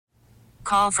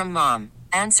Call from mom.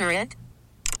 Answer it.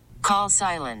 Call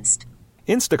silenced.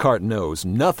 Instacart knows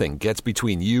nothing gets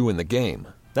between you and the game.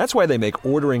 That's why they make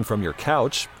ordering from your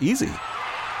couch easy.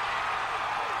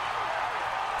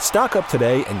 Stock up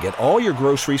today and get all your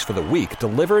groceries for the week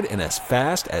delivered in as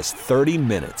fast as 30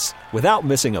 minutes without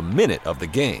missing a minute of the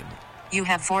game. You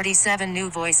have 47 new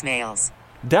voicemails.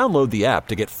 Download the app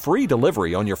to get free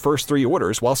delivery on your first 3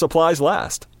 orders while supplies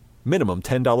last. Minimum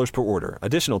 $10 per order.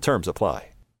 Additional terms apply.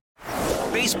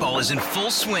 Baseball is in full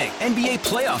swing. NBA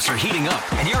playoffs are heating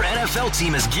up, and your NFL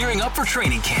team is gearing up for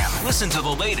training camp. Listen to the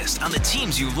latest on the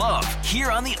teams you love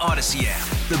here on the Odyssey app.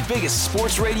 The biggest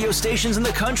sports radio stations in the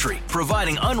country,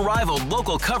 providing unrivaled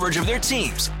local coverage of their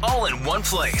teams, all in one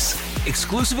place.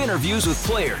 Exclusive interviews with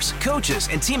players, coaches,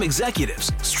 and team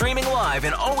executives, streaming live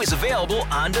and always available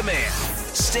on demand.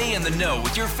 Stay in the know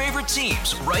with your favorite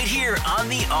teams right here on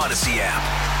the Odyssey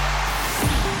app.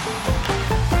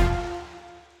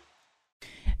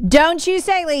 Don't you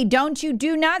say, Lee,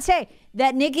 do not say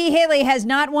that Nikki Haley has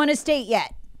not won a state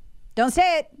yet. Don't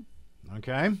say it.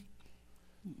 Okay.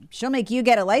 She'll make you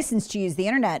get a license to use the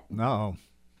internet. No.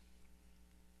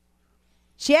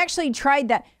 She actually tried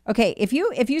that. Okay, if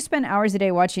you spend hours a day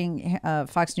watching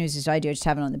Fox News as I do, I just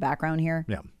have it on the background here.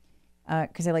 Yeah.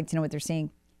 Because I like to know what they're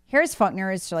saying. Harris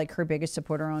Faulkner is like her biggest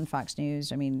supporter on Fox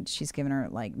News. I mean, she's given her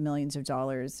like millions of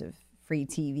dollars of free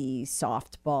TV,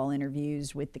 softball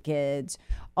interviews with the kids,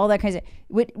 all that kind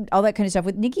of stuff.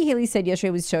 What Nikki Haley said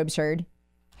yesterday was so absurd.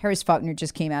 Harris Faulkner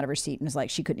just came out of her seat and was like,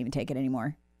 she couldn't even take it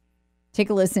anymore. Take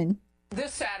a listen.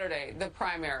 This Saturday, the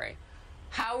primary.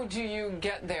 How do you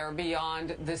get there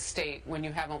beyond the state when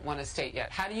you haven't won a state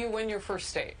yet? How do you win your first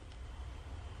state?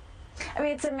 I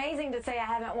mean, it's amazing to say I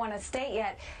haven't won a state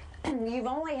yet. You've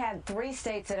only had 3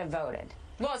 states that have voted.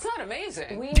 Well, it's not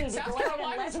amazing. We need South to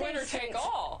Carolina's winner take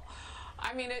all.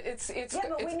 I mean,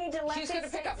 but we need to let she's going to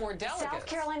pick up more delegates. South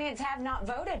Carolinians have not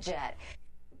voted yet.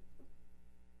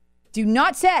 Do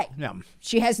not say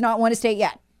she has not won a state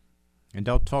yet. And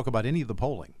don't talk about any of the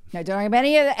polling. No, don't talk about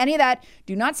any of that.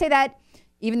 Do not say that,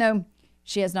 even though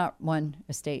she has not won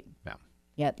a state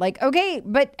yet. Like, okay,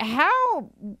 but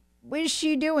how is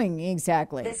she doing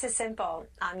exactly? This is simple.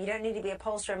 You don't need to be a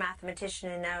pollster or mathematician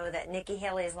to know that Nikki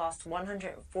Haley has lost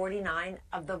 149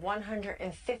 of the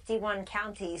 151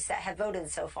 counties that have voted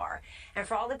so far. And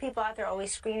for all the people out there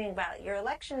always screaming about your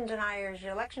election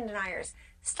deniers,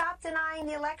 stop denying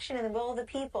the election in the will of the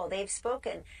people. They've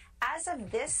spoken. As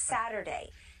of this Saturday,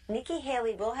 Nikki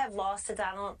Haley will have lost to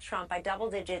Donald Trump by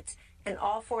double digits in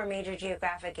all 4 major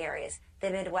geographic areas: the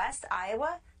Midwest,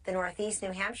 Iowa, the Northeast,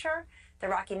 New Hampshire, the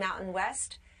Rocky Mountain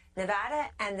West, Nevada,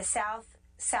 and the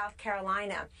South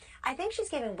Carolina. I think she's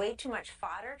giving way too much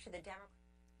fodder to the Democrats.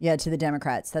 Yeah, to the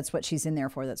Democrats. That's what she's in there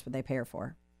for. That's what they pay her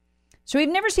for. So we've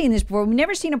never seen this before. We've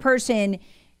never seen a person,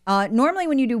 normally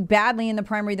when you do badly in the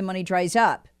primary, the money dries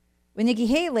up. With Nikki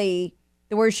Haley,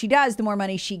 the worse she does, the more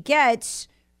money she gets,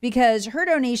 because her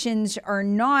donations are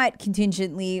not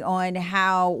contingently on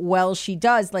how well she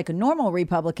does like a normal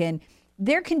Republican.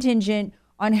 They're contingent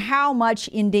on how much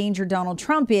in danger Donald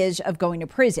Trump is of going to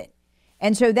prison.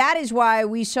 And so that is why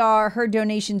we saw her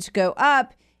donations go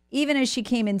up, even as she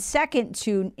came in second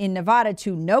in Nevada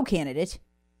to no candidate.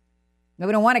 No,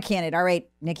 we don't want a candidate. All right,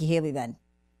 Nikki Haley then.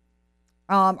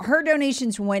 Her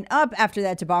donations went up after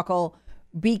that debacle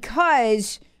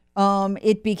because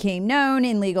it became known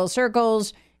in legal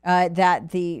circles that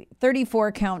the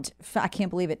 34-count, I can't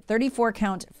believe it,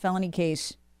 34-count felony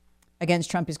case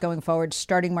against Trump is going forward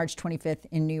starting March 25th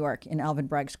in New York in Alvin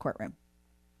Bragg's courtroom.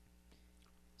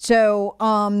 So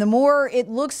the more it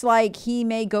looks like he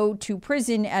may go to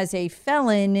prison as a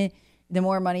felon, the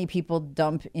more money people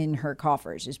dump in her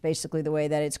coffers is basically the way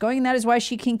that it's going. And that is why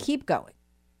she can keep going.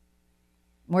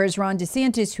 Whereas Ron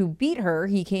DeSantis, who beat her,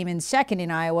 he came in second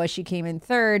in Iowa. She came in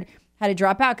third, had to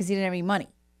drop out because he didn't have any money.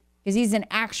 Because he's an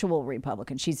actual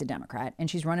Republican. She's a Democrat. And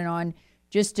she's running on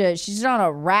she's on a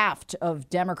raft of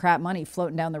Democrat money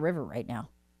floating down the river right now.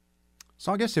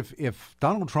 So I guess if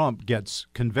Donald Trump gets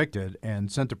convicted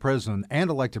and sent to prison and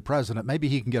elected president, maybe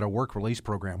he can get a work release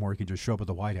program where he can just show up at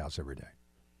the White House every day.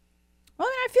 Well,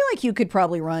 I mean, I feel like you could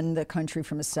probably run the country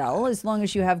from a cell as long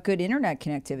as you have good internet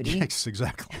connectivity. Yes,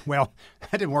 exactly. Well,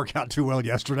 that didn't work out too well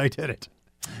yesterday, did it?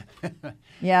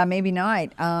 Yeah, maybe not.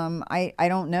 I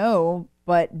don't know.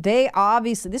 But they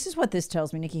obviously, this is what this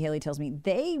tells me, Nikki Haley tells me,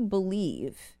 they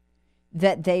believe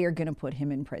that they are going to put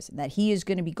him in prison, that he is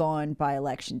going to be gone by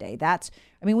Election Day.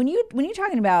 When you're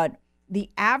talking about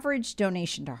the average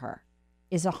donation to her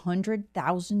is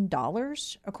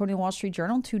 $100,000, according to the Wall Street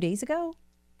Journal 2 days ago.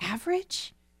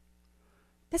 Average?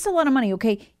 That's a lot of money,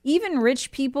 okay? Even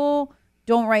rich people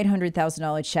don't write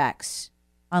 $100,000 checks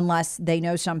unless they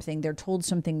know something, they're told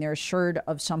something, they're assured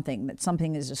of something, that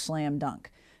something is a slam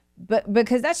dunk. But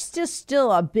because that's just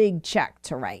still a big check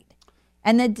to write.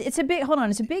 And it's a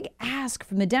big ask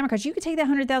from the Democrats. You could take that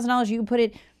 $100,000, you could put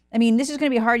it, I mean, this is going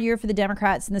to be a hard year for the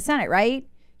Democrats in the Senate, right?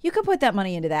 You could put that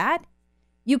money into that.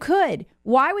 You could.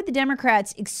 Why would the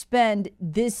Democrats expend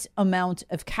this amount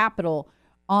of capital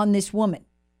on this woman,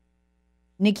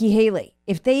 Nikki Haley,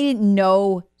 if they didn't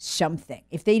know something,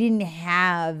 if they didn't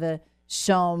have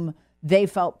some, they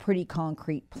felt pretty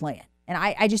concrete plan? And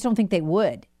I just don't think they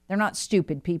would. They're not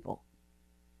stupid people.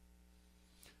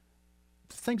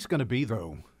 The thing's going to be,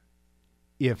 though,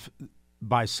 if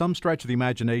by some stretch of the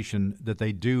imagination that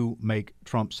they do make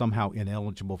Trump somehow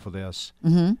ineligible for this,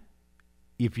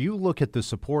 if you look at the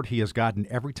support he has gotten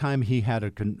every time he had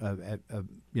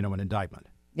an indictment,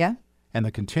 and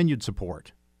the continued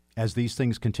support as these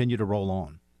things continue to roll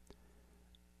on,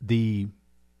 the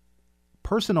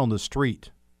person on the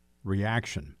street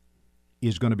reaction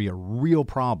is going to be a real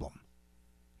problem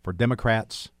for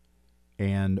Democrats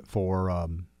and for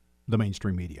the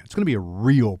mainstream media. It's going to be a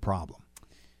real problem.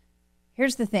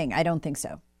 Here's the thing. I don't think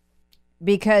so.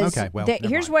 Because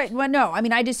here's what, no, I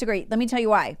mean, I disagree. Let me tell you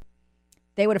why.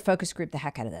 They would have focus grouped the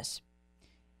heck out of this.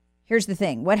 Here's the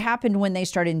thing. What happened when they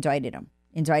started indicting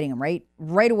him,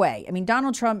 right away? I mean,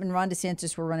 Donald Trump and Ron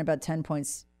DeSantis were running about 10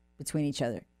 points between each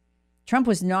other. Trump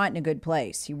was not in a good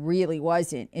place. He really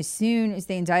wasn't. As soon as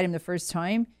they indict him the first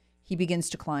time, he begins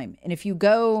to climb. And if you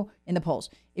go in the polls,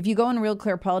 if you go in Real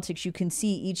Clear Politics, you can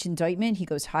see each indictment, he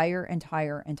goes higher and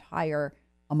higher and higher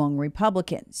among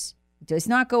Republicans. It does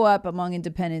not go up among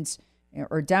independents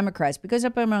or Democrats, but it goes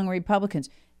up among Republicans.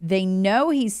 They know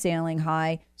he's sailing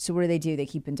high, so what do? They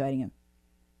keep indicting him.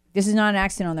 This is not an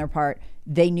accident on their part.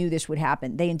 They knew this would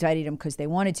happen. They indicted him because they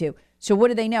wanted to. So what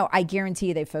do they know? I guarantee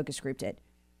you they focus grouped it.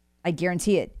 I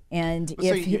guarantee it. And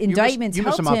if indictments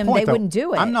helped him, they wouldn't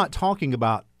do it. I'm not talking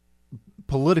about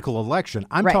political election.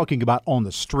 I'm talking about on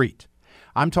the street.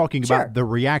 I'm talking about the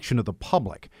reaction of the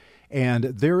public. And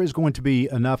there is going to be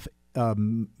enough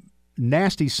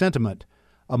nasty sentiment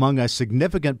among a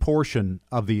significant portion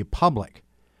of the public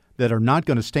that are not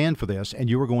going to stand for this, and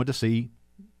you are going to see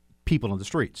people in the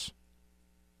streets.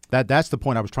 That's the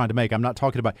point I was trying to make. I'm not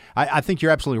talking about – I think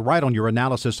you're absolutely right on your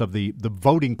analysis of the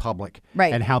voting public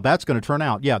and how that's going to turn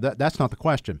out. Yeah, that's not the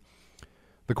question.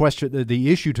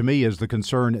 The issue to me is the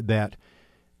concern that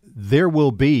there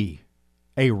will be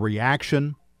a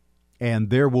reaction and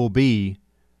there will be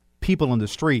people in the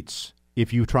streets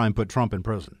if you try and put Trump in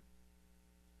prison.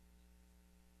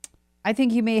 I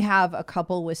think you may have a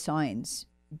couple with signs,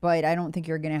 but I don't think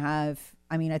you're going to have.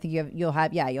 I mean, I think you'll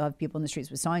have people in the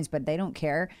streets with signs, but they don't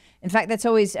care. In fact, that's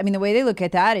always. I mean, the way they look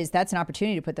at that is that's an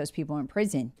opportunity to put those people in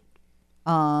prison.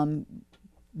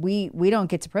 We don't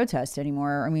get to protest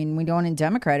anymore. I mean, we don't in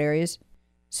Democrat areas.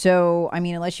 So, I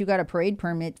mean, unless you got a parade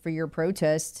permit for your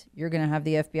protest, you're going to have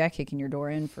the FBI kicking your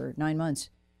door in for 9 months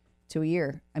to a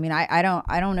year. I mean, I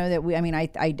don't know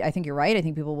that I think you're right. I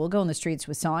think people will go in the streets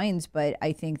with signs, but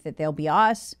I think that they'll be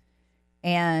us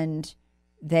and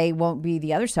they won't be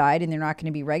the other side, and they're not going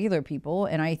to be regular people.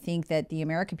 And I think that the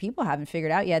American people haven't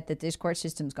figured out yet that this court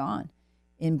system's gone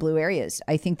in blue areas.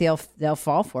 I think they'll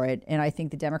fall for it. And I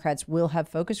think the Democrats will have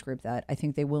focus group that. I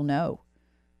think they will know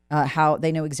how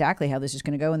they know exactly how this is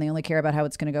going to go, and they only care about how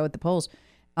it's going to go at the polls.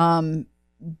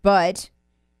 But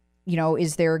you know,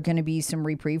 is there going to be some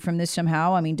reprieve from this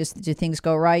somehow? I mean, do things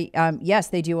go right? Yes,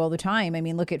 they do all the time. I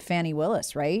mean, look at Fani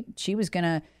Willis, right? She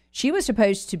was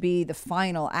supposed to be the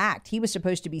final act. He was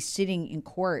supposed to be sitting in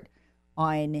court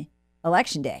on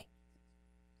Election Day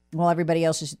while everybody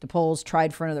else is at the polls,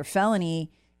 tried for another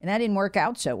felony, and that didn't work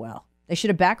out so well. They should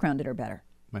have backgrounded her better.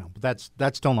 Well, but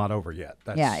that's still not over yet.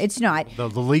 It's not. The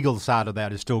legal side of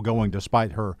that is still going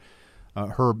despite her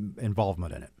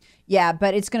involvement in it. Yeah,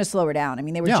 but it's going to slow her down. I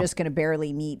mean, they were just going to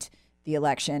barely meet the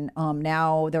election.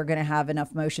 Now they're going to have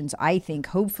enough motions, I think,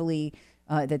 hopefully,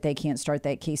 that they can't start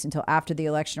that case until after the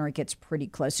election or it gets pretty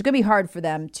close. It's going to be hard for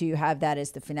them to have that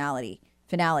as the finale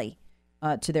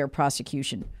to their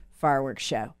prosecution fireworks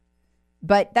show.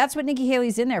 But that's what Nikki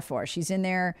Haley's in there for. She's in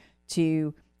there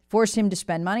to force him to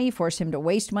spend money, force him to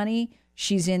waste money.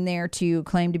 She's in there to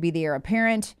claim to be the heir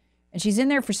apparent. And she's in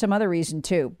there for some other reason,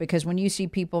 too, because when you see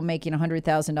people making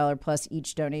 $100,000 plus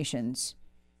each donations,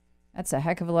 that's a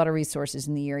heck of a lot of resources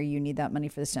in the year. You need that money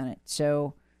for the Senate.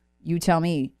 So you tell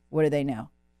me, what do they know?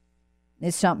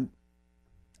 It's something.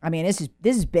 I mean, this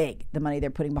is big, the money they're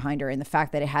putting behind her and the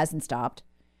fact that it hasn't stopped.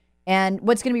 And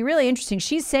what's going to be really interesting,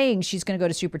 she's saying she's going to go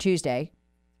to Super Tuesday,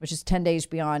 which is 10 days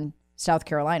beyond South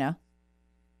Carolina.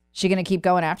 She going to keep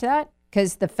going after that?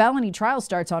 Because the felony trial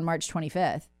starts on March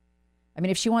 25th. I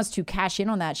mean, if she wants to cash in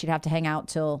on that, she'd have to hang out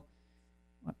till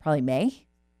probably May.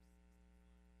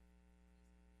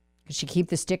 Could she keep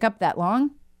the stick up that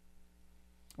long?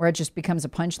 Or it just becomes a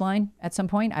punchline at some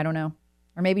point? I don't know.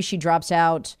 Or maybe she drops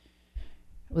out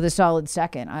with a solid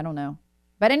second. I don't know.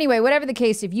 But anyway, whatever the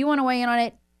case, if you want to weigh in on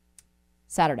it,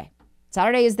 Saturday.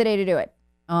 Saturday is the day to do it.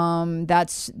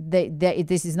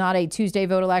 This is not a Tuesday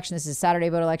vote election. This is a Saturday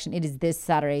vote election. It is this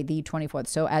Saturday, the 24th.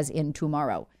 So as in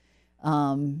tomorrow.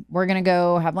 We're going to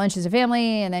go have lunch as a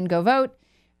family and then go vote.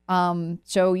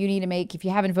 So you need to make, if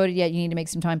you haven't voted yet, you need to make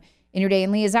some time in your day.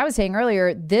 And Lee, as I was saying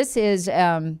earlier, this is,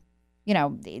 the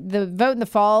vote in the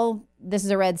fall, this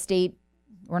is a red state.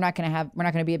 We're not going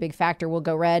to be a big factor. We'll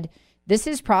go red. This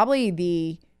is probably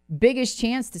the biggest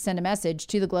chance to send a message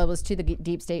to the globalists, to the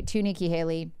deep state, to Nikki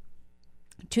Haley,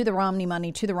 to the Romney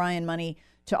money, to the Ryan money,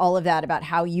 to all of that about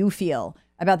how you feel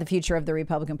about the future of the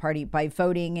Republican Party by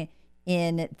voting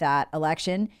in that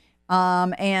election.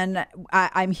 And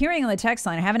I'm hearing on the text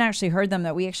line, I haven't actually heard them,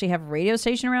 that we actually have a radio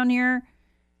station around here.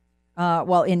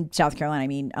 In South Carolina, I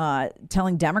mean,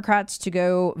 telling Democrats to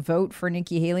go vote for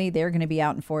Nikki Haley. They're going to be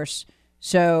out in force.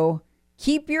 So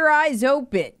keep your eyes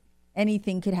open.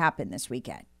 Anything could happen this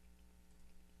weekend.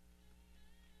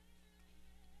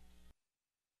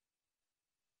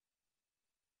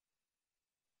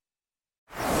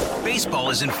 Baseball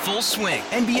is in full swing.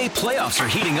 NBA playoffs are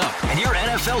heating up, and your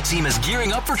NFL team is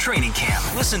gearing up for training camp.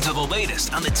 Listen to the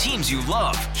latest on the teams you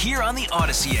love here on the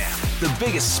Odyssey app. The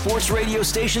biggest sports radio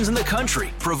stations in the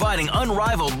country, providing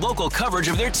unrivaled local coverage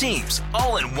of their teams,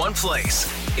 all in one place.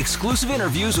 Exclusive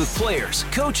interviews with players,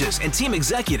 coaches, and team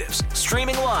executives,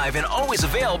 streaming live and always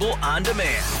available on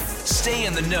demand. Stay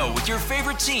in the know with your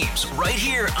favorite teams right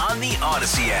here on the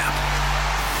Odyssey app.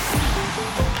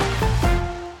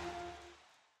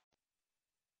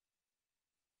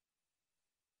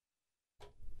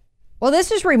 Well,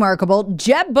 this is remarkable.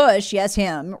 Jeb Bush, yes,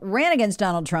 him, ran against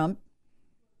Donald Trump.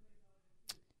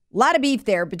 A lot of beef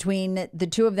there between the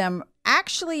two of them.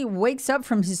 Actually wakes up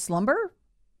from his slumber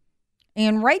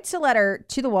and writes a letter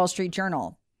to the Wall Street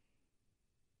Journal.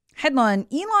 Headline,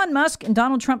 Elon Musk and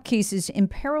Donald Trump cases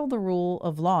imperil the rule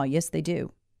of law. Yes, they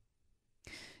do.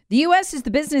 The U.S. is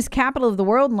the business capital of the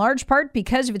world in large part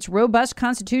because of its robust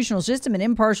constitutional system and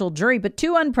impartial jury, but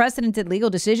two unprecedented legal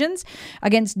decisions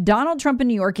against Donald Trump in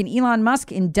New York and Elon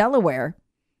Musk in Delaware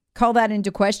call that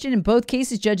into question. In both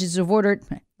cases, judges have ordered,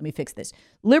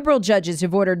 liberal judges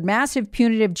have ordered massive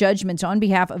punitive judgments on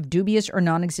behalf of dubious or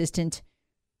non-existent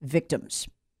victims.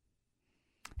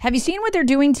 Have you seen what they're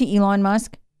doing to Elon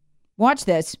Musk? Watch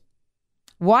this.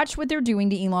 Watch what they're doing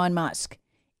to Elon Musk.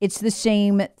 It's the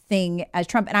same thing as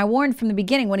Trump. And I warned from the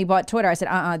beginning when he bought Twitter, I said,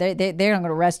 they're not going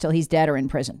to rest till he's dead or in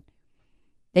prison.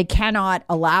 They cannot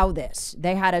allow this.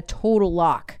 They had a total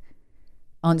lock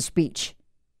on speech.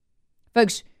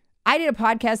 Folks, I did a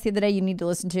podcast the other day you need to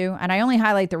listen to, and I only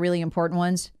highlight the really important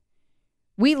ones.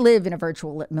 We live in a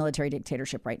virtual military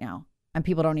dictatorship right now, and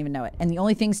people don't even know it. And the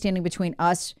only thing standing between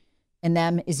us and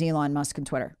them is Elon Musk and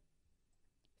Twitter.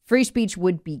 Free speech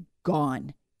would be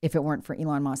gone if it weren't for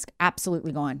Elon Musk.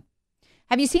 Absolutely gone.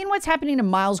 Have you seen what's happening to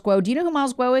Miles Guo? Do you know who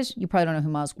Miles Guo is? You probably don't know who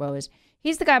Miles Guo is.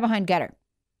 He's the guy behind Getter.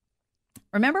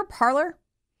 Remember Parler?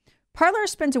 Parler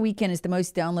spent a weekend as the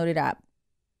most downloaded app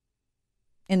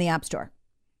in the App Store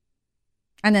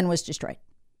and then was destroyed.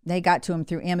 They got to him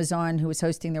through Amazon, who was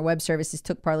hosting their web services,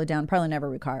 took Parler down. Parler never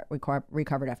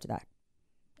recovered after that.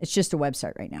 It's just a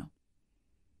website right now.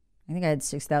 I think I had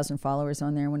 6,000 followers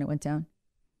on there when it went down.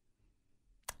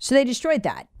 So they destroyed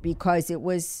that because it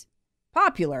was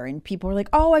popular and people were like,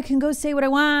 oh, I can go say what I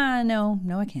want. No,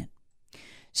 I can't.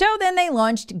 So then they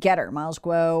launched Getter. Miles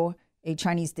Guo, a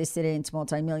Chinese dissident,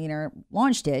 multimillionaire,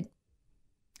 launched it.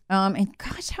 And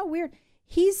gosh, how weird.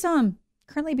 He's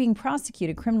currently being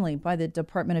prosecuted criminally by the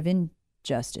Department of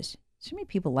Injustice. So many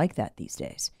people like that these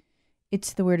days.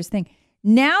 It's the weirdest thing.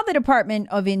 Now the Department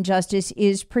of Injustice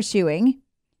is pursuing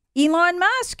Elon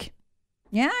Musk.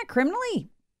 Yeah, criminally.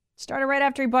 Started right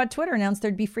after he bought Twitter, announced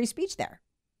there'd be free speech there.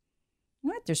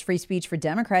 What? There's free speech for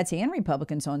Democrats and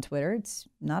Republicans on Twitter. It's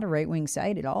not a right-wing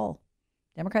site at all.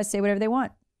 Democrats say whatever they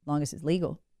want, as long as it's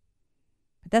legal.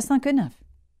 But that's not good enough.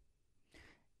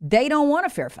 They don't want a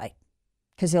fair fight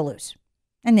because they'll lose.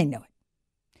 And they know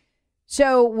it.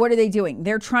 So what are they doing?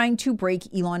 They're trying to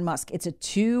break Elon Musk. It's a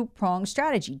two-pronged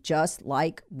strategy, just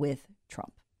like with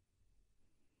Trump.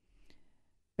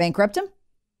 Bankrupt him,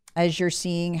 as you're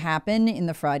seeing happen in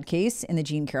the fraud case, in the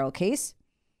Jean Carroll case,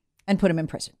 and put him in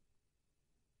prison.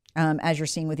 As you're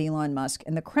seeing with Elon Musk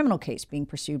and the criminal case being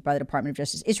pursued by the Department of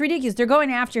Justice. It's ridiculous. They're going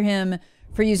after him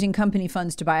for using company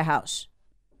funds to buy a house.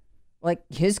 Like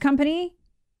his company?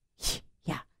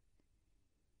 Yeah.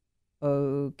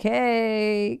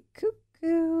 Okay,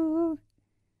 cuckoo.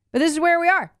 But this is where we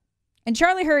are. And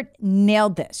Charlie Hurt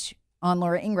nailed this on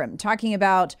Laura Ingraham, talking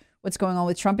about what's going on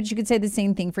with Trump. And you could say the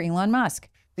same thing for Elon Musk.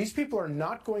 These people are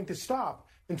not going to stop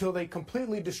until they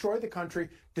completely destroy the country,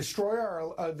 destroy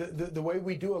our the way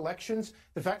we do elections.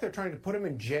 The fact they're trying to put him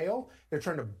in jail, they're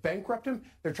trying to bankrupt him,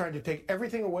 they're trying to take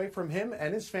everything away from him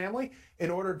and his family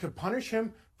in order to punish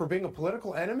him for being a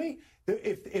political enemy.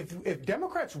 If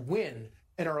Democrats win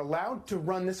and are allowed to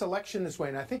run this election this way,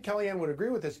 and I think Kellyanne would agree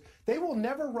with this, they will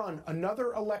never run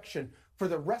another election for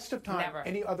the rest of time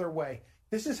any other way.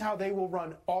 This is how they will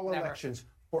run all elections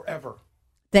forever.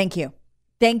 Thank you.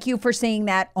 Thank you for saying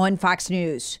that on Fox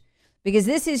News, because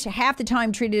this is half the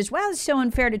time treated as, well, it's so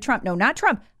unfair to Trump. No, not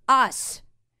Trump, us.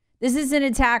 This is an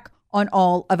attack on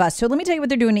all of us. So let me tell you what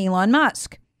they're doing to Elon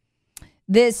Musk.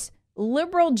 This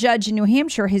liberal judge in New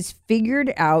Hampshire has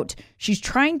figured out she's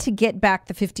trying to get back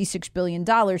the $56 billion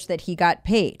that he got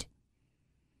paid.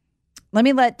 Let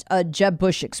me let Jeb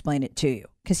Bush explain it to you,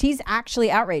 because he's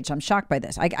actually outraged. I'm shocked by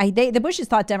this. The Bushes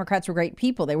thought Democrats were great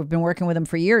people. They've been working with them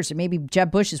for years. And maybe Jeb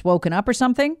Bush has woken up or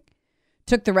something,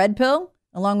 took the red pill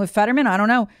along with Fetterman. I don't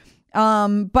know.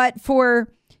 But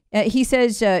he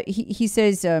says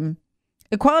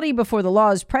equality before the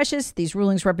law is precious. These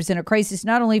rulings represent a crisis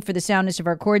not only for the soundness of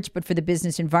our courts, but for the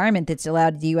business environment that's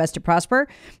allowed the U.S. to prosper.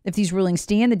 If these rulings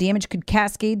stand, the damage could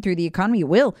cascade through the economy. It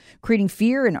will, creating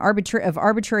fear and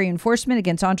arbitrary enforcement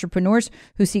against entrepreneurs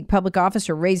who seek public office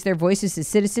or raise their voices as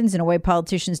citizens in a way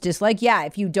politicians dislike. Yeah,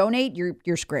 if you donate,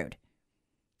 you're screwed.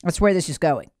 That's where this is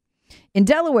going. In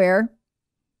Delaware,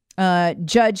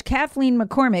 Judge Kathleen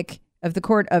McCormick of the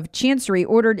Court of Chancery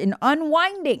ordered an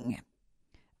unwinding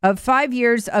of 5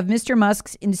 years of Mr.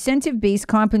 Musk's incentive-based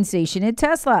compensation at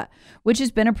Tesla, which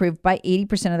has been approved by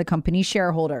 80% of the company's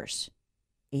shareholders.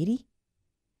 80?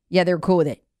 Yeah, they're cool with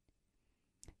it.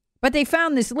 But they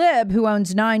found this lib who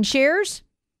owns 9 shares,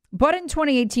 bought it in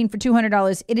 2018 for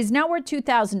 $200. It is now worth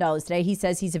 $2,000 today. He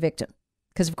says he's a victim,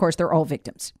 because, of course, they're all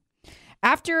victims.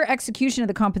 After execution of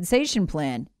the compensation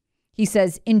plan, he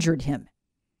says injured him.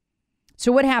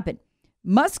 So what happened?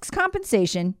 Musk's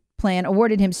compensation plan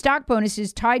awarded him stock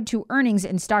bonuses tied to earnings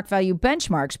and stock value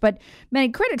benchmarks, but many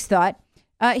critics thought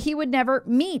he would never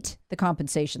meet the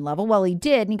compensation level. Well, he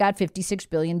did, and he got $56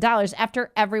 billion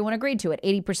after everyone agreed to it,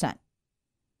 80%.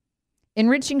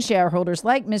 Enriching shareholders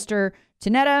like Mr.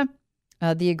 Tanetta,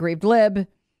 the aggrieved lib.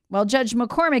 Well, Judge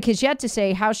McCormick has yet to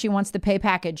say how she wants the pay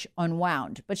package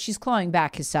unwound, but she's clawing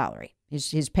back his salary,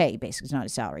 his pay, basically. It's not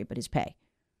his salary, but his pay.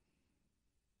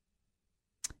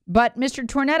 But Mr.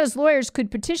 Tornetta's lawyers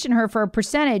could petition her for a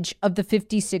percentage of the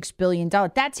 $56 billion.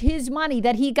 That's his money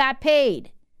that he got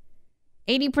paid.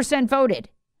 80% voted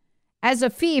as a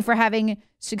fee for having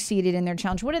succeeded in their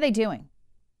challenge. What are they doing?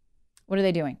 What are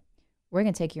they doing? We're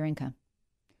going to take your income.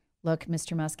 Look,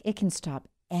 Mr. Musk, it can stop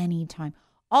anytime.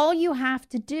 All you have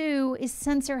to do is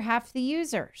censor half the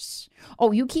users.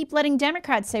 Oh, you keep letting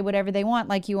Democrats say whatever they want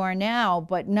like you are now,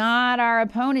 but not our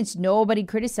opponents. Nobody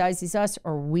criticizes us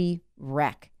or we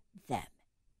wreck them.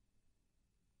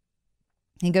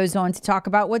 He goes on to talk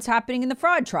about what's happening in the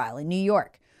fraud trial in New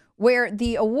York, where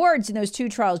the awards in those 2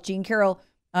 trials, Jean Carroll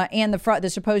and the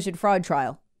supposed fraud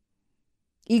trial,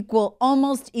 equal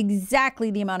almost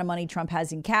exactly the amount of money Trump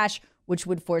has in cash, which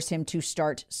would force him to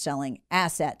start selling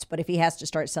assets. But if he has to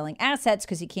start selling assets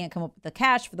because he can't come up with the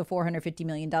cash for the $450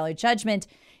 million judgment,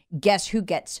 guess who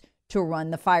gets to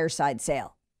run the fireside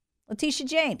sale? Letitia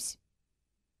James.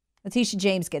 Letitia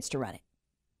James gets to run it.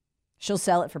 She'll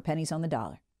sell it for pennies on the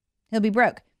dollar. He'll be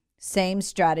broke. Same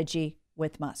strategy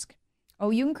with Musk. Oh,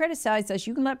 you can criticize us.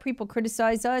 You can let people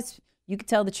criticize us. You can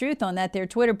tell the truth on that there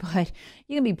Twitter, but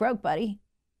you can be broke, buddy.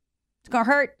 It's going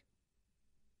to hurt.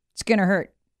 It's going to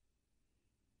hurt.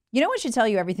 You know what should tell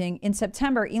you everything? In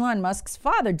September, Elon Musk's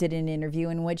father did an interview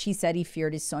in which he said he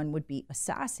feared his son would be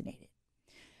assassinated.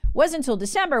 It wasn't until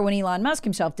December when Elon Musk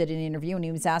himself did an interview and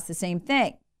he was asked the same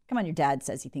thing. Come on, your dad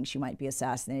says he thinks you might be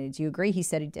assassinated. Do you agree? He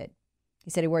said he did. He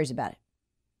said he worries about it.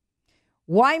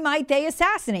 Why might they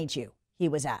assassinate you? He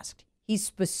was asked. He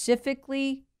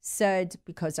specifically said,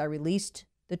 because I released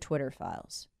the Twitter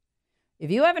files. If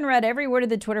you haven't read every word of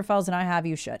the Twitter files, and I have,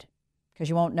 you should, because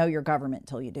you won't know your government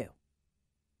until you do.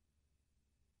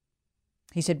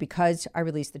 He said, because I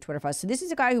released the Twitter files. So this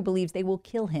is a guy who believes they will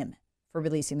kill him for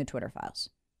releasing the Twitter files.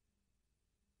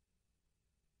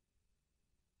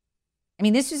 I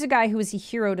mean, this is a guy who was a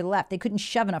hero to the left. They couldn't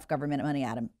shove enough government money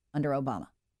at him under Obama.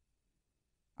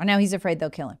 And now he's afraid they'll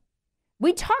kill him.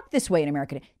 We talk this way in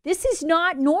America. This is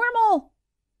not normal.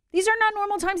 These are not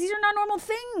normal times. These are not normal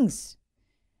things.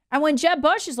 And when Jeb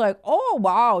Bush is like, oh,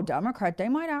 wow, Democrat, they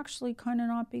might actually kind of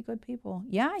not be good people.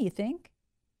 Yeah, you think?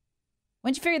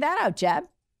 When'd you figure that out, Jeb?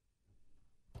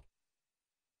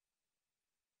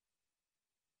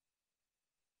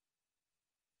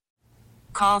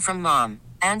 Call from mom.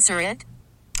 Answer it.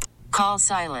 Call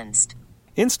silenced.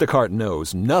 Instacart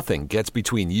knows nothing gets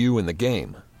between you and the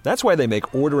game. That's why they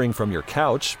make ordering from your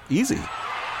couch easy.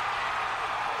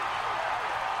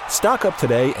 Stock up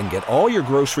today and get all your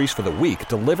groceries for the week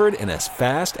delivered in as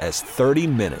fast as 30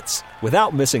 minutes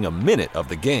without missing a minute of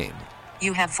the game.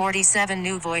 You have 47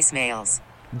 new voicemails.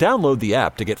 Download the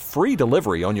app to get free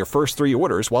delivery on your first 3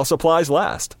 orders while supplies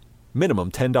last.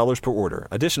 Minimum $10 per order.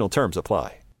 Additional terms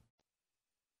apply.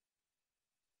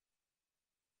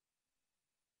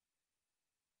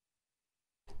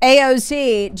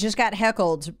 AOC just got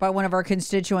heckled by one of our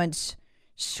constituents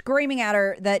screaming at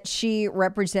her that she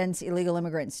represents illegal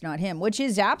immigrants, not him, which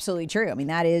is absolutely true. I mean,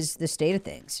 that is the state of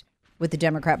things with the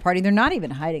Democrat Party. They're not even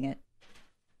hiding it.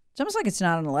 It's almost like it's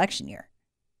not an election year.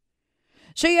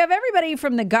 So you have everybody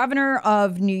from the governor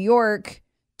of New York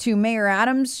to Mayor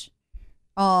Adams.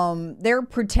 They're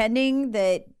pretending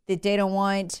that they don't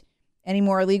want any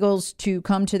more illegals to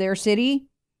come to their city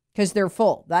because they're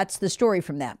full. That's the story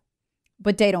from them.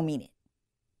 But they don't mean it.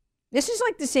 This is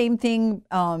like the same thing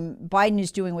Biden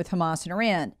is doing with Hamas and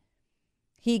Iran.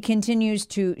 He continues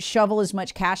to shovel as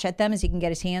much cash at them as he can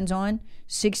get his hands on,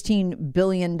 $16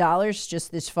 billion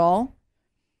just this fall.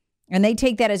 And they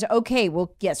take that as, okay,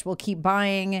 well, yes, we'll keep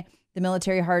buying the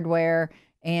military hardware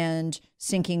and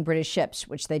sinking British ships,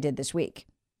 which they did this week.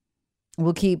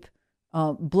 We'll keep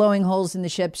blowing holes in the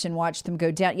ships and watch them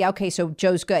go down. Yeah, okay, so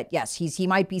Joe's good. Yes, he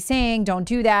might be saying, don't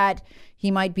do that. He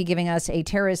might be giving us a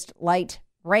terrorist light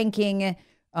ranking,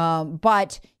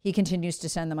 but he continues to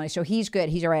send the money. So he's good.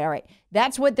 He's all right. All right.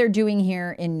 That's what they're doing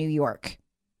here in New York.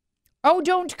 Oh,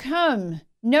 don't come.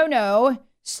 No.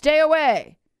 Stay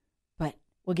away. But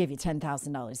we'll give you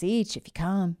 $10,000 each if you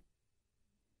come.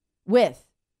 With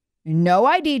no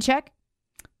ID check,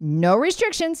 no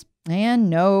restrictions, and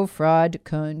no fraud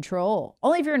control.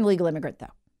 Only if you're an illegal immigrant,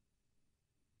 though.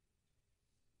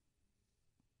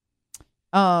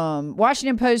 New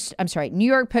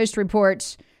York Post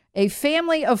reports a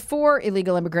family of 4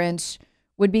 illegal immigrants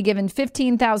would be given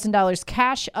 $15,000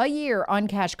 cash a year on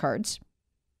cash cards.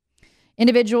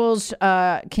 Individuals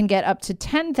can get up to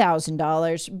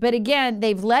 $10,000. But again,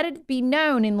 they've let it be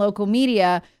known in local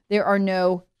media there are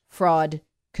no fraud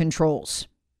controls.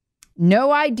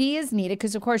 No ID is needed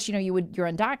because, of course, you're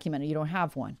undocumented. You don't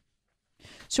have one.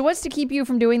 So what's to keep you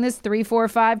from doing this 3, 4,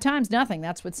 5 times? Nothing.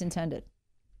 That's what's intended.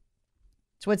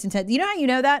 It's what's intended. You know how you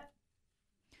know that?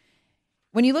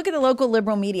 When you look at the local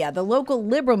liberal media,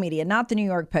 not the New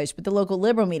York Post, but the local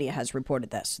liberal media has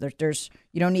reported this.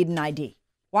 You don't need an ID.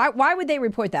 Why would they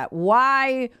report that?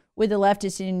 Why would the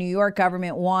leftists in the New York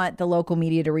government want the local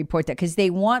media to report that? Because they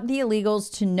want the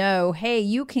illegals to know, hey,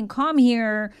 you can come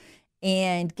here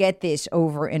and get this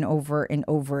over and over and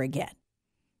over again.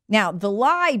 Now, the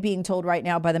lie being told right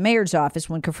now by the mayor's office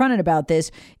when confronted about this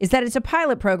is that it's a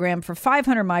pilot program for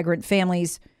 500 migrant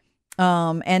families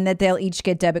and that they'll each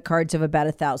get debit cards of about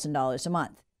 $1,000 a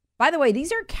month. By the way,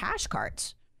 these are cash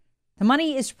cards. The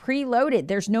money is preloaded.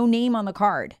 There's no name on the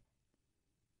card.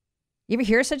 You ever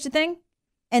hear of such a thing?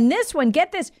 And this one,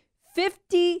 get this,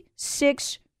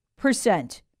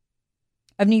 56%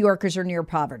 of New Yorkers are near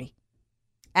poverty.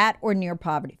 At or near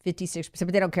poverty, 56%.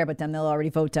 But they don't care about them. They'll already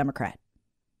vote Democrat.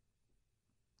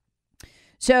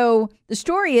 So the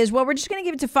story is, well, we're just going to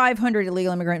give it to 500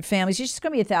 illegal immigrant families. It's just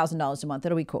going to be $1,000 a month.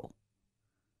 That'll be cool.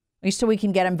 At least till we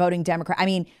can get them voting Democrat. I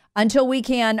mean, until we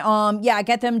can,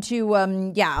 get them to,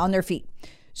 on their feet.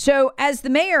 So as the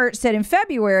mayor said in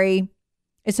February,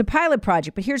 it's a pilot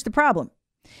project. But here's the problem.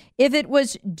 If it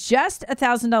was just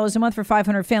 $1,000 a month for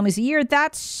 500 families a year,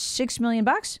 that's $6 million.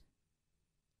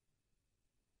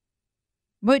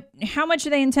 But how much are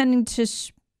they intending to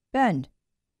spend?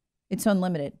 It's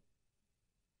unlimited.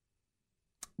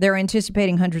 They're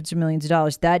anticipating hundreds of millions of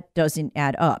dollars. That doesn't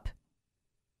add up.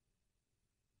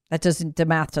 The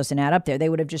math doesn't add up there. They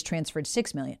would have just transferred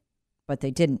 $6 million, but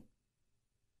they didn't.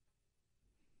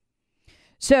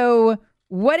 So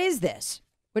what is this?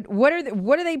 What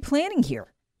are they planning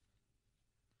here?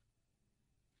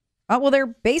 Well, they're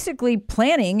basically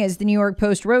planning, as the New York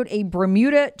Post wrote, a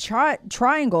Bermuda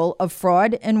triangle of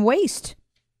fraud and waste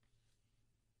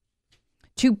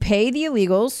to pay the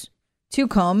illegals to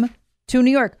come to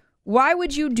New York. Why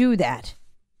would you do that?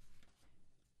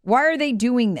 Why are they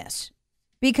doing this?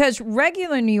 Because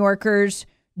regular New Yorkers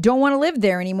don't want to live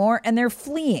there anymore and they're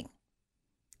fleeing.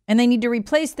 And they need to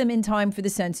replace them in time for the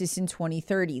census in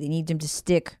 2030. They need them to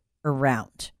stick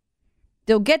around.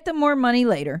 They'll get them more money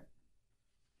later.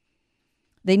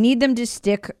 They need them to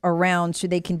stick around so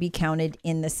they can be counted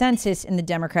in the census and the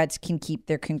Democrats can keep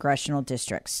their congressional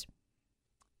districts.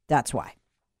 That's why.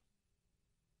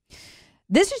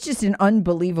 This is just an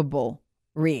unbelievable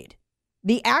read.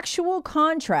 The actual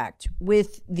contract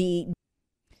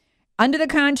under the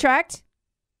contract,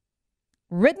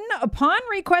 written upon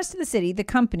request of the city, the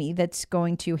company that's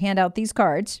going to hand out these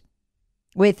cards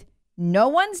with no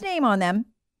one's name on them,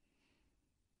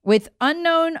 with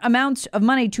unknown amounts of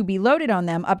money to be loaded on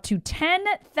them, up to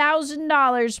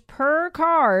 $10,000 per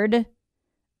card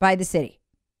by the city.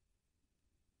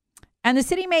 And the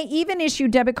city may even issue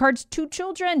debit cards to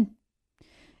children.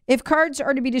 If cards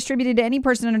are to be distributed to any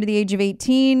person under the age of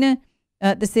 18,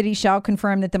 the city shall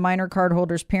confirm that the minor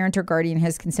cardholder's parent or guardian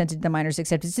has consented to the minor's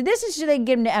acceptance. So this is so they can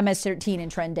give them to MS-13 in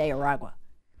Tren de Aragua.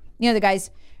 You know, the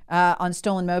guys on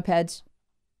stolen mopeds,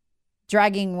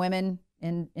 dragging women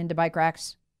into bike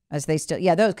racks as they still,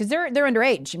 those, because they're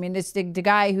underage. I mean, this the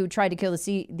guy who tried to kill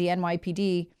the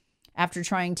NYPD after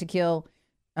trying to kill,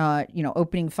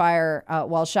 opening fire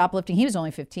while shoplifting, he was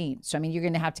only 15. So, I mean, you're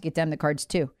going to have to get them the cards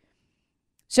too.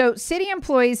 So city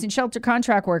employees and shelter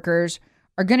contract workers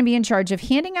are going to be in charge of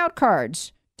handing out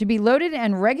cards to be loaded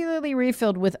and regularly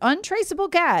refilled with untraceable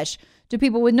cash to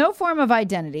people with no form of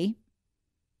identity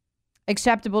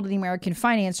acceptable to the American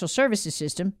financial services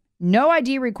system, no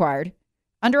ID required,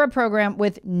 under a program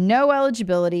with no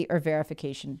eligibility or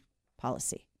verification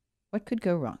policy. What could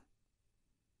go wrong?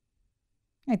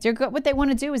 Right, what they want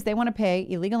to do is they want to pay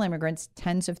illegal immigrants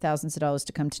tens of thousands of dollars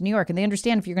to come to New York. And they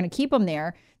understand if you're going to keep them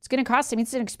there, it's going to cost them.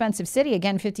 It's an expensive city.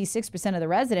 Again, 56% of the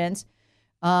residents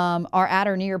are at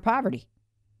or near poverty.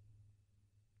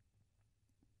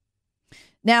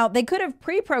 Now, they could have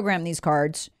pre-programmed these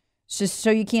cards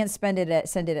so you can't spend it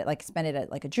at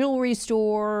like a jewelry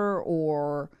store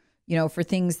or, for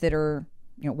things that are,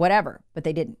 whatever. But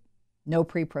they didn't. No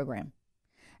pre-program.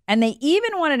 And they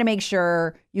even wanted to make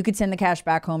sure you could send the cash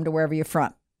back home to wherever you're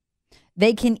from.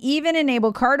 They can even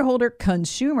enable cardholder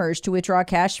consumers to withdraw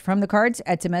cash from the cards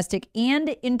at domestic and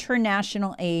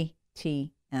international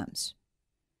ATMs.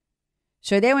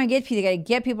 So they want to get people, they got to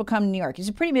get people to come to New York. It's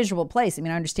a pretty miserable place. I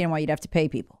mean, I understand why you'd have to pay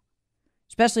people,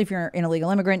 especially if you're an illegal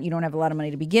immigrant. You don't have a lot of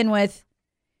money to begin with.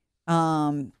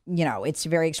 It's a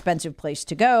very expensive place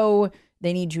to go.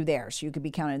 They need you there so you could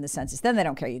be counted in the census. Then they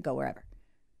don't care. You go wherever.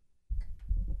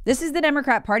 This is the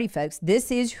Democrat Party, folks. This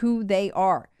is who they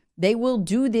are. They will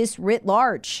do this writ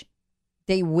large.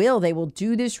 They will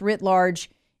do this writ large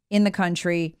in the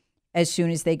country as soon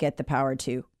as they get the power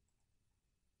to.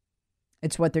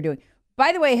 It's what they're doing.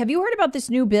 By the way, have you heard about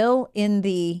this new bill in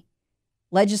the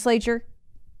legislature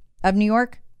of New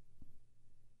York?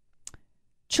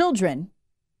 Children,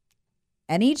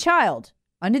 any child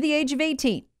under the age of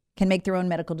 18 can make their own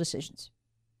medical decisions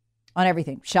on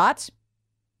everything. Shots,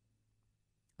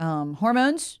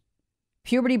 hormones,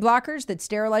 puberty blockers that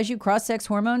sterilize you, cross-sex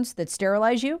hormones that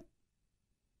sterilize you.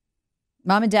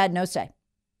 Mom and dad, no say.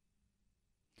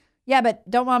 Yeah, but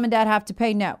don't mom and dad have to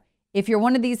pay? No. If you're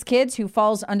one of these kids who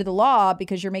falls under the law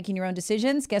because you're making your own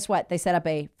decisions, guess what? They set up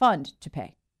a fund to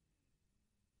pay.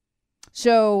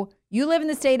 So you live in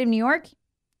the state of New York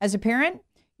as a parent.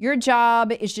 Your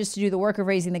job is just to do the work of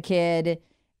raising the kid,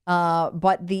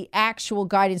 but the actual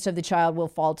guidance of the child will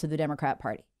fall to the Democrat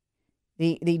Party.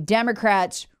 The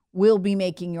Democrats will be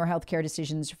making your healthcare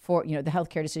decisions for, the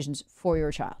healthcare decisions for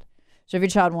your child. So if your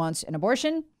child wants an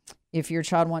abortion, if your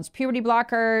child wants puberty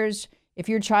blockers, if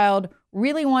your child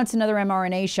really wants another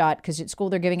mRNA shot, because at school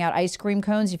they're giving out ice cream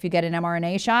cones if you get an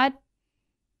mRNA shot,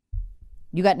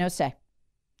 you got no say.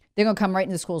 They're going to come right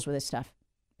into schools with this stuff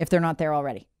if they're not there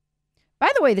already.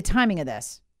 By the way, the timing of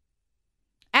this,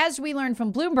 as we learned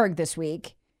from Bloomberg this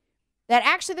week, that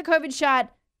actually the COVID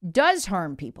shot does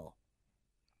harm people.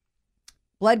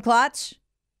 Blood clots,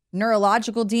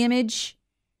 neurological damage,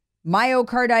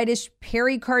 myocarditis,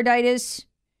 pericarditis,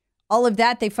 all of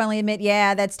that, they finally admit,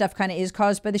 that stuff kind of is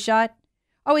caused by the shot.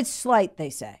 Oh, it's slight, they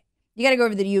say. You got to go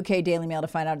over to the UK Daily Mail to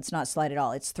find out it's not slight at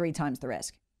all. It's 3 times the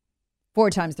risk,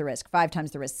 4 times the risk, 5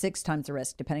 times the risk, 6 times the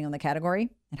risk, depending on the category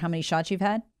and how many shots you've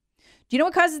had. Do you know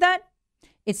what causes that?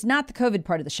 It's not the COVID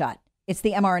part of the shot. It's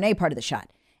the mRNA part of the shot.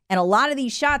 And a lot of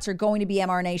these shots are going to be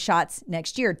mRNA shots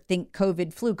next year. Think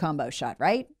COVID flu combo shot,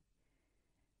 right?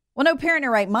 Well, no parent in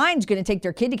their right mind is going to take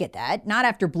their kid to get that. Not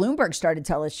after Bloomberg started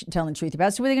telling the truth about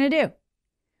it. So what are they going to do?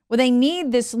 Well, they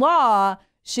need this law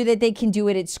so that they can do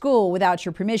it at school without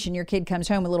your permission. Your kid comes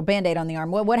home with a little Band-Aid on the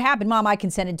arm. What happened? Mom, I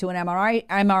consented to an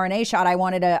mRNA shot. I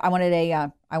wanted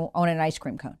an ice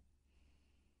cream cone.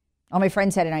 All my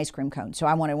friends had an ice cream cone, so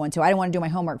I wanted one too. I didn't want to do my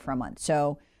homework for a month,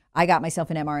 so I got myself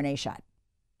an mRNA shot.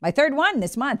 My third one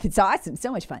this month. It's awesome.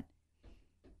 So much fun.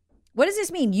 What does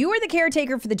this mean? You are the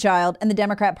caretaker for the child, and the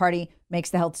Democrat Party makes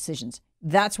the health decisions.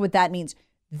 That's what that means.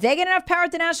 They get enough power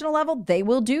at the national level, they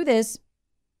will do this.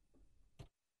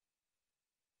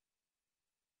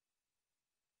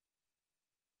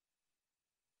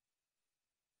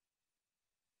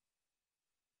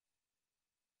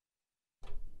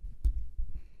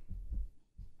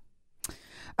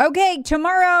 Okay,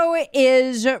 tomorrow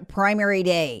is primary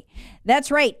day. That's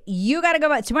right. You got to go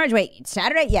back. Tomorrow's, wait,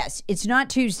 Saturday? Yes, it's not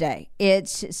Tuesday.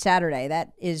 It's Saturday.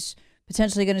 That is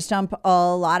potentially going to stump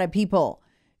a lot of people.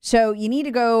 So you need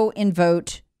to go and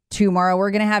vote tomorrow.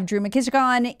 We're going to have Drew McKissick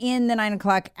on in the 9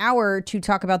 o'clock hour to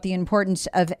talk about the importance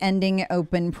of ending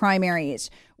open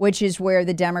primaries, which is where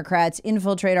the Democrats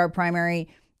infiltrate our primary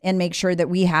and make sure that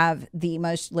we have the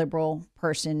most liberal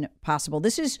person possible.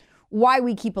 This is why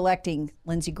we keep electing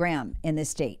Lindsey Graham in this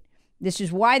state. This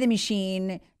is why the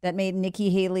machine that made Nikki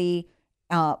Haley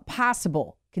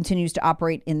possible continues to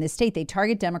operate in this state. They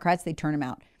target Democrats, they turn them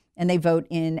out, and they vote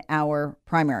in our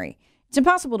primary. It's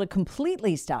impossible to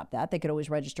completely stop that. They could always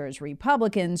register as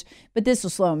Republicans, but this will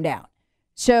slow them down.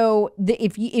 So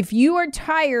if you are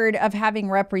tired of having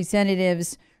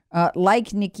representatives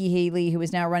like Nikki Haley, who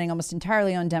is now running almost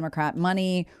entirely on Democrat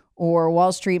money or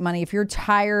Wall Street money, if you're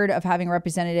tired of having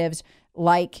representatives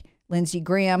like Lindsey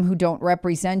Graham who don't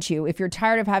represent you, if you're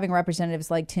tired of having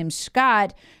representatives like Tim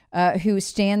Scott, who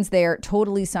stands there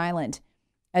totally silent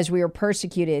as we are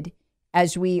persecuted,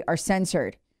 as we are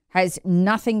censored, has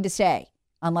nothing to say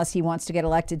unless he wants to get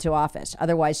elected to office,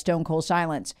 otherwise stone cold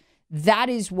silence. That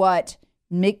is what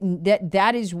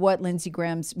Lindsey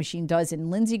Graham's machine does,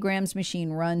 and Lindsey Graham's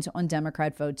machine runs on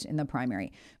Democrat votes in the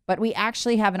primary. But we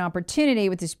actually have an opportunity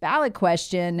with this ballot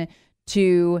question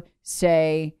to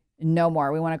say no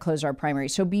more. We want to close our primary.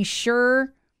 So be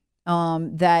sure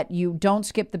that you don't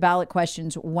skip the ballot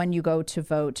questions when you go to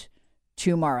vote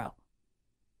tomorrow.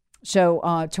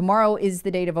 So tomorrow is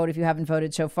the day to vote if you haven't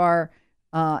voted so far.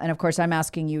 And of course, I'm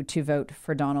asking you to vote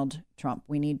for Donald Trump.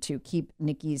 We need to keep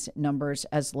Nikki's numbers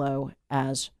as low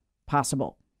as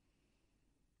possible.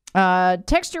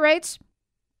 Texture rates.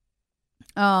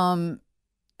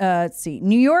 Let's see.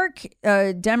 New York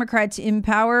Democrats in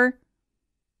power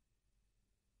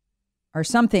or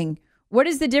something. What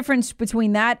is the difference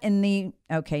between that and the...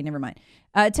 Okay, never mind.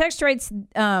 Texture rates...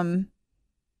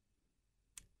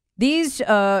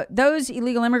 Those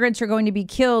illegal immigrants are going to be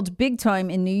killed big time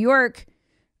in New York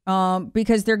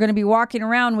because they're going to be walking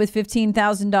around with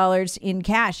 $15,000 in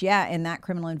cash. Yeah, in that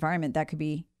criminal environment, that could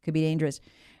be dangerous.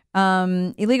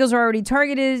 Illegals are already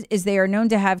targeted as they are known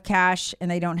to have cash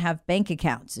and they don't have bank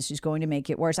accounts. This is going to make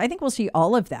it worse. I think we'll see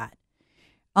all of that.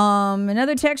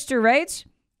 Another texter writes,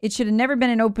 it should have never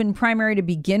been an open primary to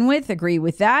begin with. Agree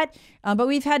with that. But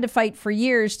we've had to fight for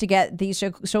years to get these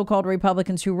so-called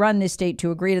Republicans who run this state to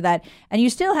agree to that. And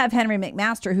you still have Henry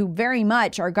McMaster, who very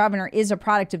much, our governor, is a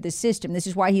product of this system. This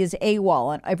is why he is AWOL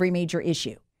on every major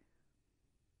issue.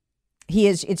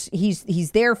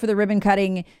 He's there for the ribbon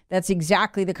cutting. That's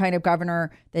exactly the kind of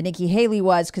governor that Nikki Haley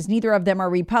was, because neither of them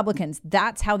are Republicans.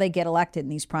 That's how they get elected in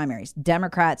these primaries.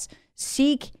 Democrats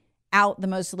seek out the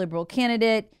most liberal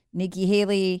candidate, Nikki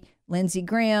Haley, Lindsey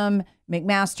Graham,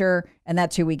 McMaster, and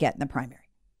that's who we get in the primary.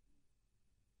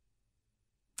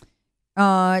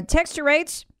 Texture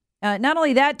rates. Not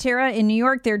only that, Tara, in New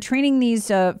York, they're training these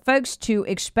folks to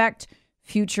expect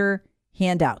future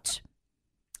handouts.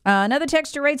 Another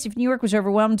texture rates, if New York was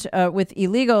overwhelmed with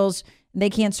illegals, they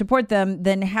can't support them,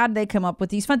 then how did they come up with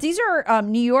these funds? These are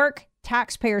New York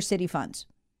taxpayer city funds.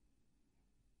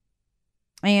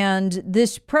 And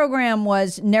this program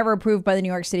was never approved by the New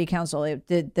York City Council.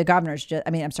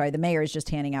 The mayor is just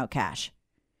handing out cash.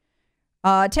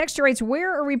 Texture rates,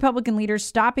 where are Republican leaders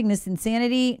stopping this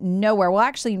insanity? Nowhere. Well,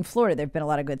 actually, in Florida, there have been a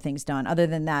lot of good things done. Other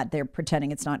than that, they're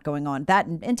pretending it's not going on. That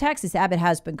in Texas, Abbott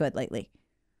has been good lately.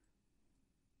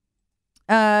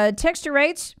 Texture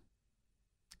rates,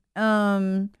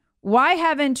 why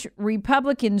haven't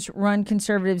Republicans run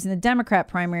conservatives in the Democrat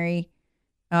primary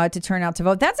to turn out to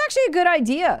vote? That's actually a good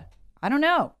idea. I don't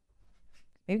know.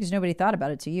 Maybe because nobody thought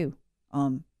about it to you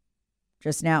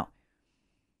just now.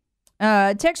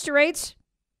 Texture rates.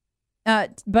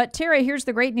 But Tara, here's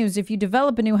the great news. If you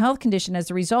develop a new health condition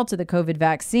as a result of the COVID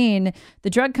vaccine, the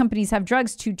drug companies have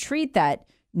drugs to treat that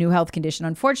new health condition.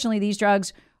 Unfortunately, these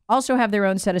drugs also have their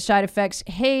own set of side effects.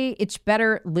 Hey, it's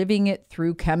better living it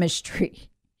through chemistry.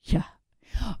 Yeah.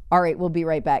 All right, we'll be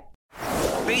right back.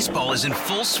 Baseball is in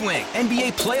full swing.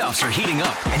 NBA playoffs are heating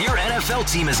up, and your NFL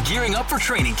team is gearing up for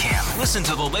training camp. Listen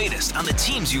to the latest on the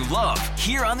teams you love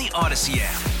here on the Odyssey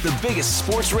app. The biggest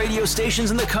sports radio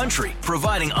stations in the country,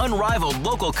 providing unrivaled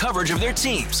local coverage of their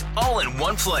teams, all in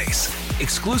one place.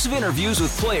 Exclusive interviews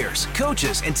with players,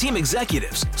 coaches, and team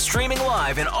executives, streaming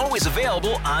live and always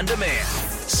available on demand.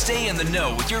 Stay in the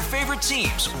know with your favorite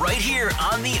teams right here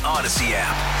on the Odyssey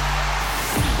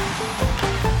app.